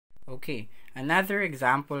Okay, another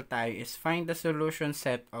example tayo is find the solution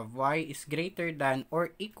set of y is greater than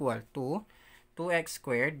or equal to 2x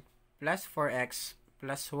squared plus 4x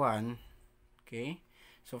plus 1. Okay,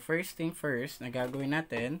 so first thing first, na gagawin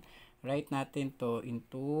natin, write natin to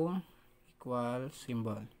into equal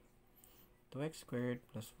symbol. 2x squared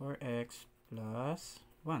plus 4x plus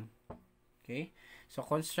 1. Okay, so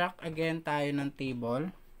construct again tayo ng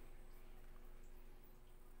table.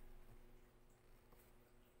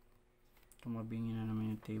 Tumabingin na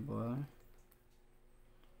naman yung table.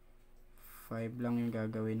 5 lang yung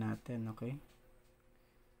gagawin natin, okay?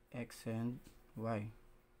 X and Y.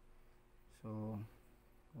 So,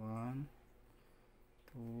 1,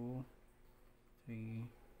 2, 3,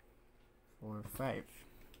 4, 5.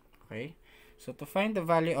 Okay? So, to find the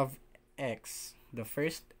value of X, the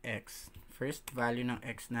first value ng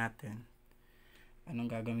X natin, anong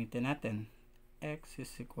gagamitin natin? X is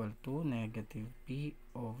equal to negative B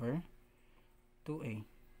over 2a.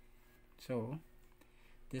 So,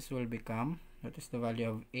 this will become, what is the value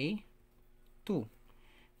of A? 2.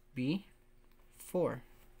 B, 4.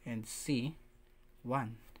 And C,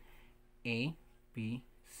 1. A, B,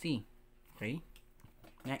 C. Okay?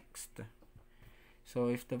 Next. So,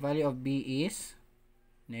 if the value of B is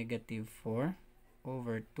negative 4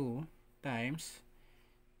 over 2 times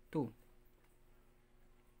 2.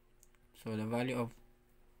 So, the value of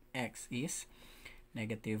X is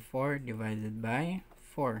negative 4 divided by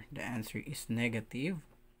 4. The answer is negative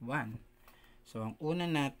 1. So, ang una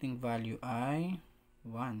nating value ay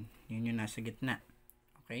 1. Yun yung nasa gitna.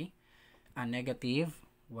 Okay? Negative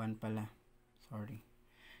 1 pala. Sorry.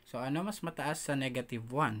 So, ano mas mataas sa negative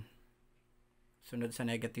 1? Sunod sa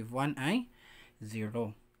negative 1 ay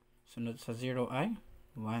 0. Sunod sa 0 ay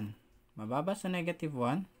 1. Mababa sa negative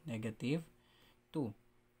 1, negative 2.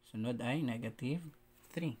 Sunod ay negative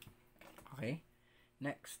 3. Okay?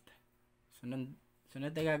 Next, sunod na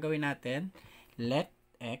gagawin natin, let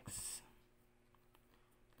x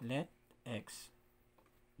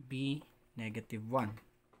be negative 1.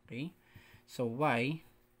 Okay? So, y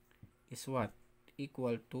is what?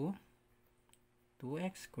 Equal to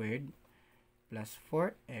 2x squared plus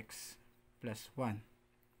 4x plus 1.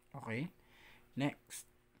 Okay? Next.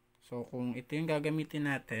 So, kung ito yung gagamitin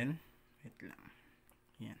natin, wait lang.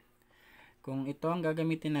 Yan. Kung ito ang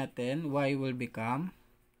gagamitin natin, y will become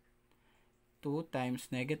 2 times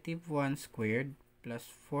negative 1 squared plus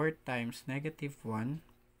 4 times negative 1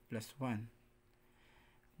 plus 1.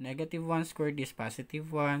 Negative 1 squared is positive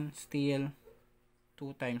 1. Still,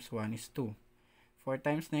 2 times 1 is 2. 4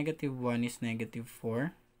 times negative 1 is negative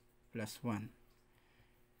 4 plus 1.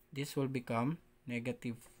 This will become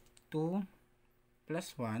negative 2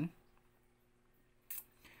 plus 1.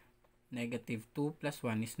 Negative 2 plus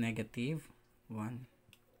 1 is negative 1.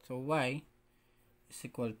 So, y is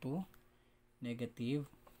equal to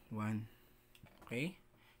negative 1. Okay?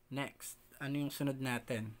 Next, ano yung sunod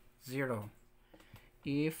natin? 0.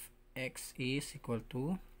 If x is equal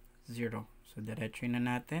to 0. So, diretso na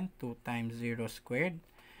natin. 2 times 0 squared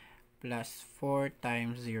plus 4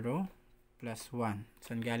 times 0 plus 1.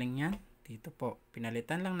 Saan galing yan? Dito po.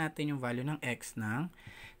 Pinalitan lang natin yung value ng x ng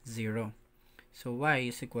 0. So, y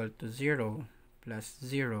is equal to 0 plus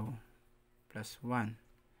 0 plus 1.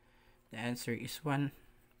 The answer is 1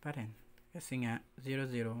 pa rin. Kasi nga, 0,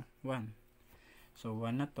 0, 1. So,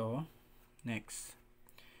 1 na to. Next.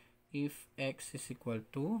 If x is equal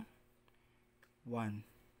to 1.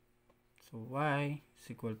 So, y is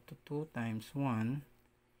equal to 2 times 1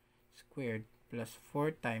 squared plus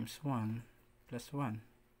 4 times 1 plus 1.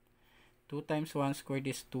 2 times 1 squared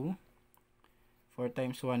is 2. 4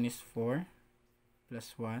 times 1 is 4.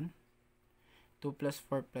 Plus 1. 2 plus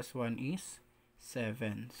 4 plus 1 is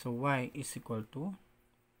 7. So, y is equal to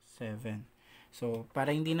 7. So,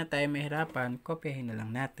 para hindi na tayo mahirapan, kopyahin na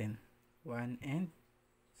lang natin. 1 and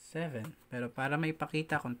 7. Pero para may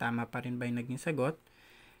pakita kung tama pa rin ba yung naging sagot,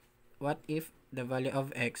 what if the value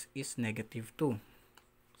of x is negative 2?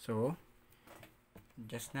 So,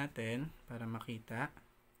 adjust natin para makita.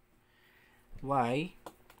 Y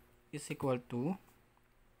is equal to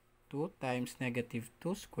 2 times negative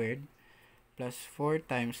 2 squared plus 4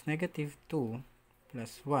 times negative 2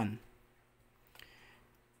 plus 1.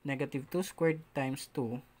 Negative 2 squared times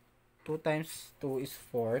 2. 2 times 2 is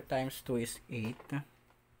 4 times 2 is 8.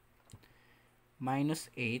 Minus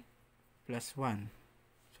 8 plus 1.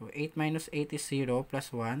 So, 8 minus 8 is 0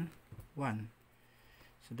 plus 1, 1.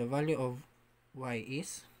 So, the value of y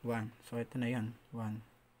is 1. So, ito na yun, 1.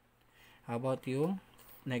 How about yung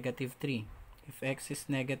negative 3? If x is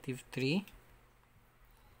negative 3,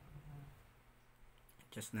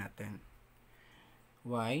 adjust natin.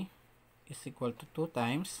 Y is equal to 2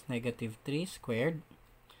 times negative 3 squared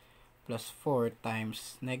plus 4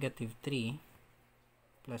 times negative 3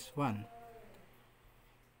 plus 1.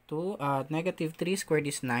 Negative 3 squared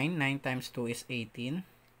is 9. 9 times 2 is 18.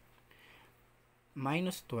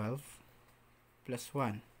 Minus 12 plus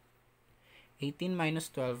 1. 18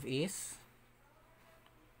 minus 12 is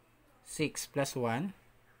 6 plus 1,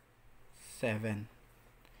 7.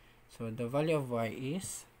 So, the value of y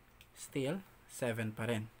is still 7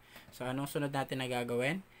 pa rin. So, anong sunod natin na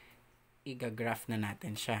gagawin? Iga-graph na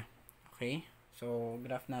natin siya. Okay? So,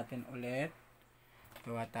 graph natin ulit.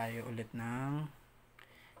 Gawa tayo ulit ng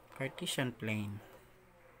Cartesian plane.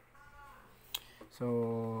 So,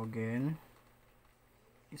 again,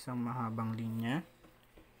 isang mahabang linya.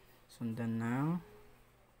 Sundan ng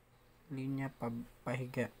linya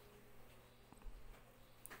pahiga.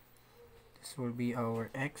 This will be our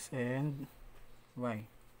x and y.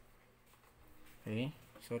 Okay?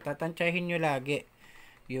 So, tatansyahin nyo lagi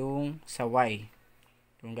yung sa y.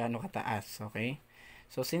 Kung gaano kataas. Okay?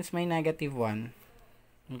 So, since may negative 1,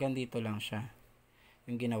 hanggang dito lang siya.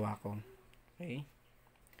 Yung ginawa ko. Okay?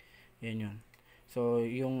 Yan yun. So,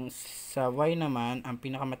 yung sa y naman, ang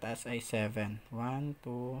pinakamataas ay 7. 1,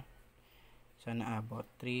 2, sana abot.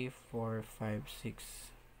 3, 4, 5,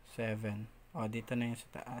 6, 7. O, dito na yung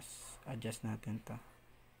sa taas. Adjust natin to.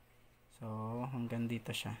 So, hanggang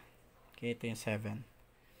dito siya. Okay, ito yung 7.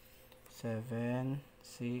 7,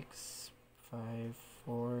 6, 5,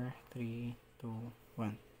 4, 3, 2,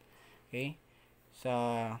 1. Okay? Sa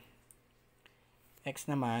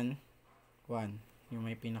x naman, 1. Yung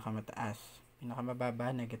may pinakamataas.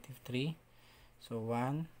 Pinakamababa, negative 3. So,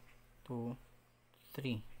 1, 2,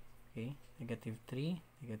 3. Okay? Negative 3,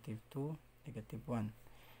 negative 2, negative 1.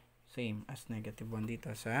 Same as negative 1 dito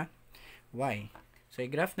sa y. So,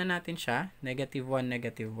 i-graph na natin siya. Negative 1,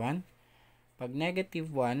 negative 1. Pag negative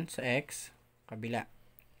 1 sa x, kabila.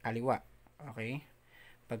 Kaliwa. Okay?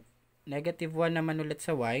 Pag negative 1 naman ulit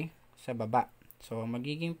sa y, sa baba. So,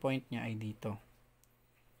 magiging point niya ay dito.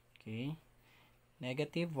 Okay?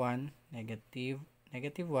 Negative 1, negative 1,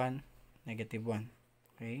 negative 1.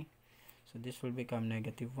 Okay? So, this will become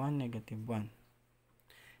negative 1, negative 1.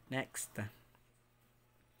 Next.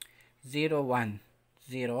 0, 1.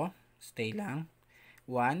 0, stay lang.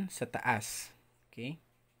 1 sa taas. Okay?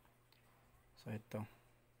 So, ito.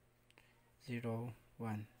 0,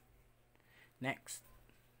 1. Next.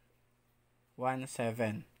 1,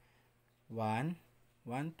 7. 1,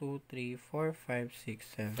 1, 2, 3, 4, 5, 6,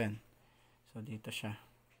 7. So, dito siya.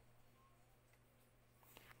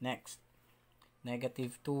 Next.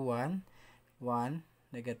 Negative 2, 1. 1,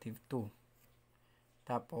 negative 2.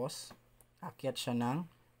 Tapos, akyat siya ng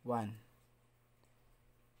 1.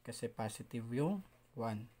 Kasi positive yung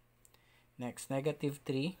 1. Next, negative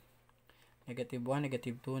 3. Negative 1,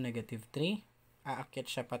 negative 2, negative 3. Aakyat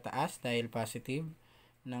siya pataas dahil positive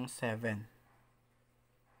ng 7.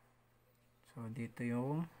 So, dito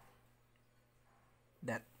yung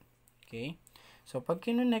that. Okay? So, pag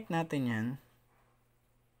kinonect natin yan,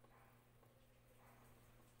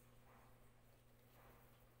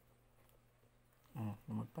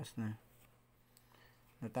 lumagpas na.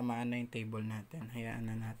 Natamaan na yung table natin.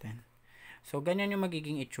 Hayaan na natin. So, ganyan yung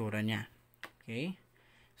magiging itsura niya. Okay?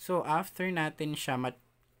 So, after natin siya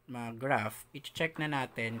mag-graph, i-check na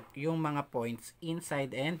natin yung mga points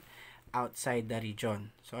inside and outside the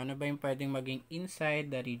region. So, ano ba yung pwedeng maging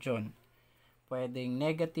inside the region? Pwedeng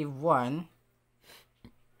negative 1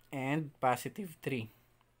 and positive 3.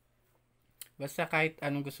 Basta kahit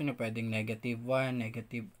anong gusto nyo, pwedeng negative 1,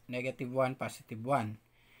 negative 1, positive 1.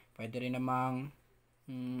 Pwede rin namang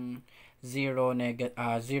 0, 2.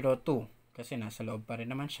 Kasi nasa loob pa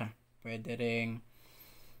rin naman siya. Pwede rin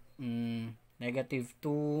negative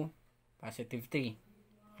 2, positive 3.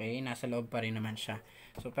 Okay, nasa loob pa rin naman siya.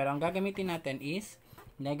 So, pero ang gagamitin natin is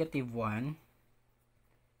negative 1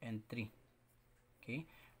 and 3. Okay,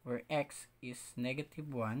 where x is negative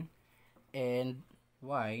 1 and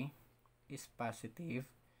y is positive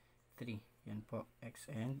 3. Yan po, x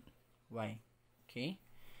and y. Okay,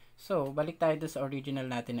 so, balik tayo sa original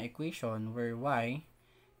natin na equation where y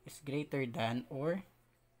is greater than or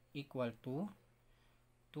equal to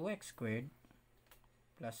 2x squared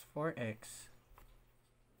plus 4x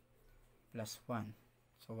plus 1.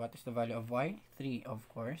 So, what is the value of y? 3, of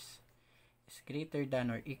course. Is greater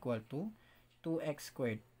than or equal to 2x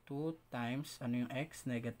squared. 2 times, ano yung x?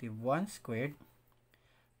 Negative 1 squared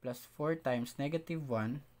plus 4 times negative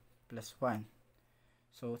 1 plus 1.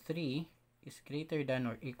 So, 3 is greater than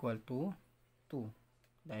or equal to 2.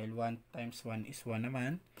 Dahil 1 times 1 is 1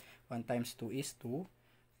 naman. 1 times 2 is 2.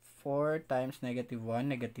 4 times negative 1,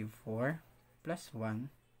 negative 4 plus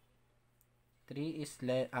 1. 3 is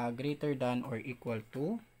greater than or equal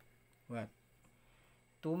to what?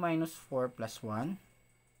 2 minus 4 plus 1,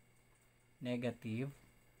 negative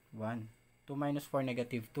 1. 2 minus 4,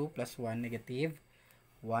 negative 2 plus 1, negative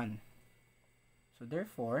 1. So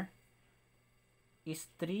therefore, is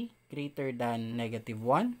 3 greater than negative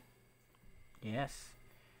 1? Yes.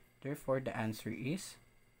 Therefore, the answer is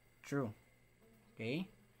true. Okay?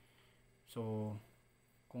 So,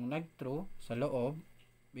 kung nag-true sa loob,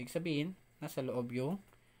 ibig sabihin, nasa loob yung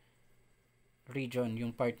region,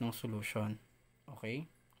 yung part ng solution. Okay?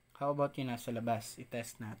 How about yung nasa labas?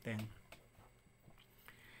 I-test natin.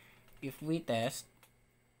 If we test,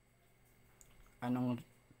 anong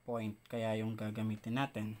point kaya yung gagamitin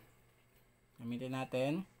natin? Gamitin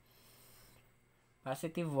natin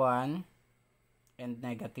positive 1 and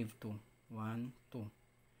negative 2. 1, 2.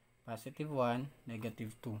 Positive 1,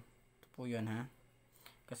 negative 2. Ito po yun, ha?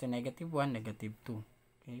 Kasi negative 1, negative 2.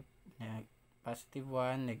 Okay? Positive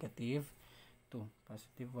 1, negative 2.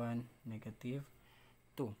 Positive 1, negative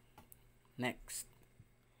 2. Next.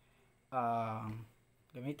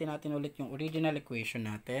 Gamitin natin ulit yung original equation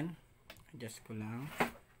natin. Adjust ko lang.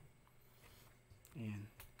 Ayan.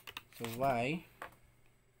 So, y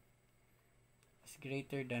is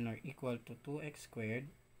greater than or equal to 2x squared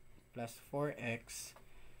plus 4x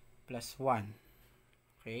plus 1.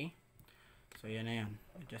 Okay? So, yan na yan.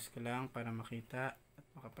 Adjust ko lang para makita at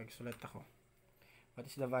makapagsulat ako. What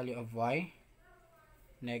is the value of y?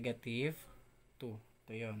 Negative 2.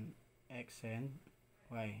 Ito yun. X and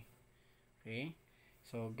y. Okay?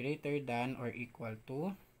 So, greater than or equal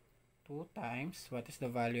to 2 times, what is the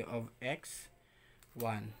value of x?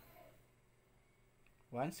 1.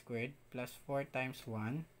 1 squared plus 4 times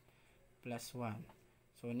 1 plus 1.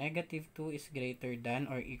 So, negative 2 is greater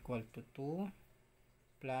than or equal to 2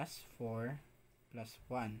 plus 4 plus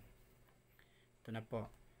 1. Ito na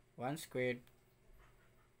po. 1 squared,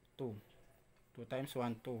 2. 2 times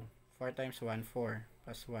 1, 2. 4 times 1, 4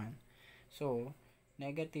 plus 1. So,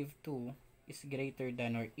 negative 2 is greater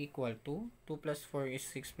than or equal to 2 plus 4 is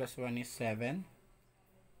 6 plus 1 is 7.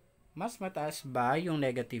 Mas mataas ba yung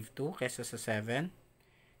negative 2 kaysa sa 7?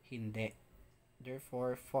 Hindi.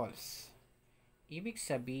 Therefore, false. Ibig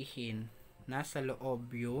sabihin, nasa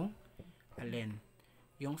loob yung alin?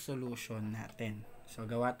 Yung solution natin. So,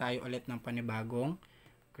 gawa tayo ulit ng panibagong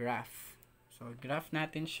graph. So, graph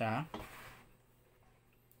natin siya.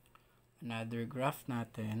 Another graph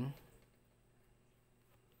natin.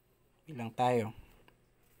 Ilang tayo?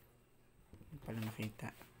 Hindi pala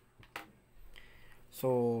nakita.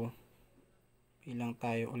 So, ilang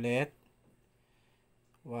tayo ulit?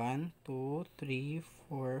 1, 2, 3,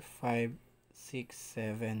 4, 5, 6,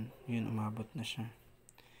 7. Yun, umabot na siya.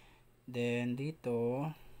 Then, dito,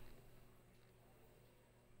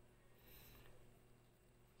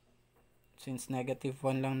 since negative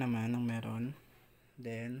 1 lang naman ang meron,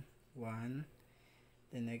 then, 1,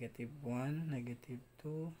 then negative 1, negative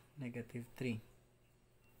 2, negative 3.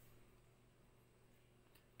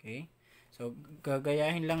 Okay? So,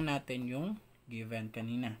 gagayahin lang natin yung given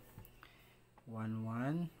kanina. 1,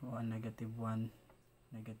 1, 1, negative 1,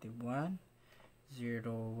 negative 1,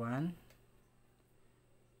 0, 1,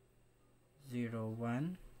 0,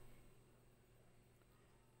 1,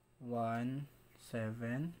 1,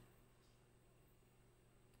 7,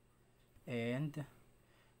 and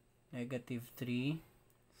negative 3,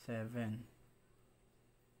 7.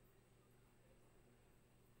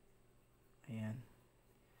 Ayan.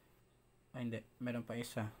 Ay, hindi. Meron pa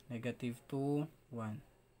isa. Negative 2, 1.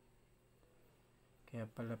 Kaya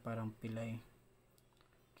pala parang pilay.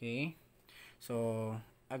 Okay. So,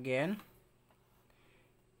 again,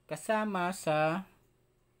 kasama sa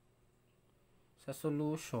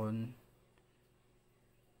solution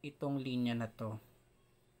itong linya na to.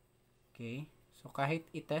 Okay. So, kahit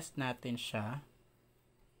i-test natin siya,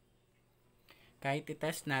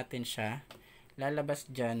 lalabas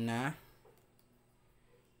dyan na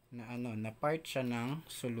part siya ng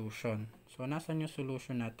solution. So, nasan yung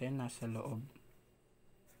solution natin? Nasa loob.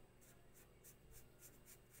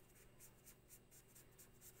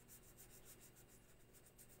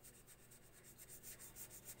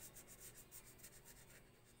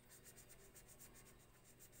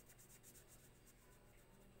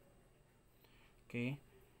 Okay.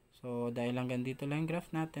 So, dahil hanggang dito lang yung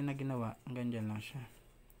graph natin na ginawa, hanggang dyan lang siya.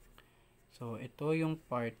 So, ito yung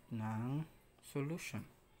part ng solution.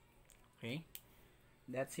 Okay.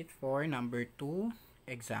 That's it for number 2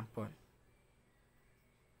 example.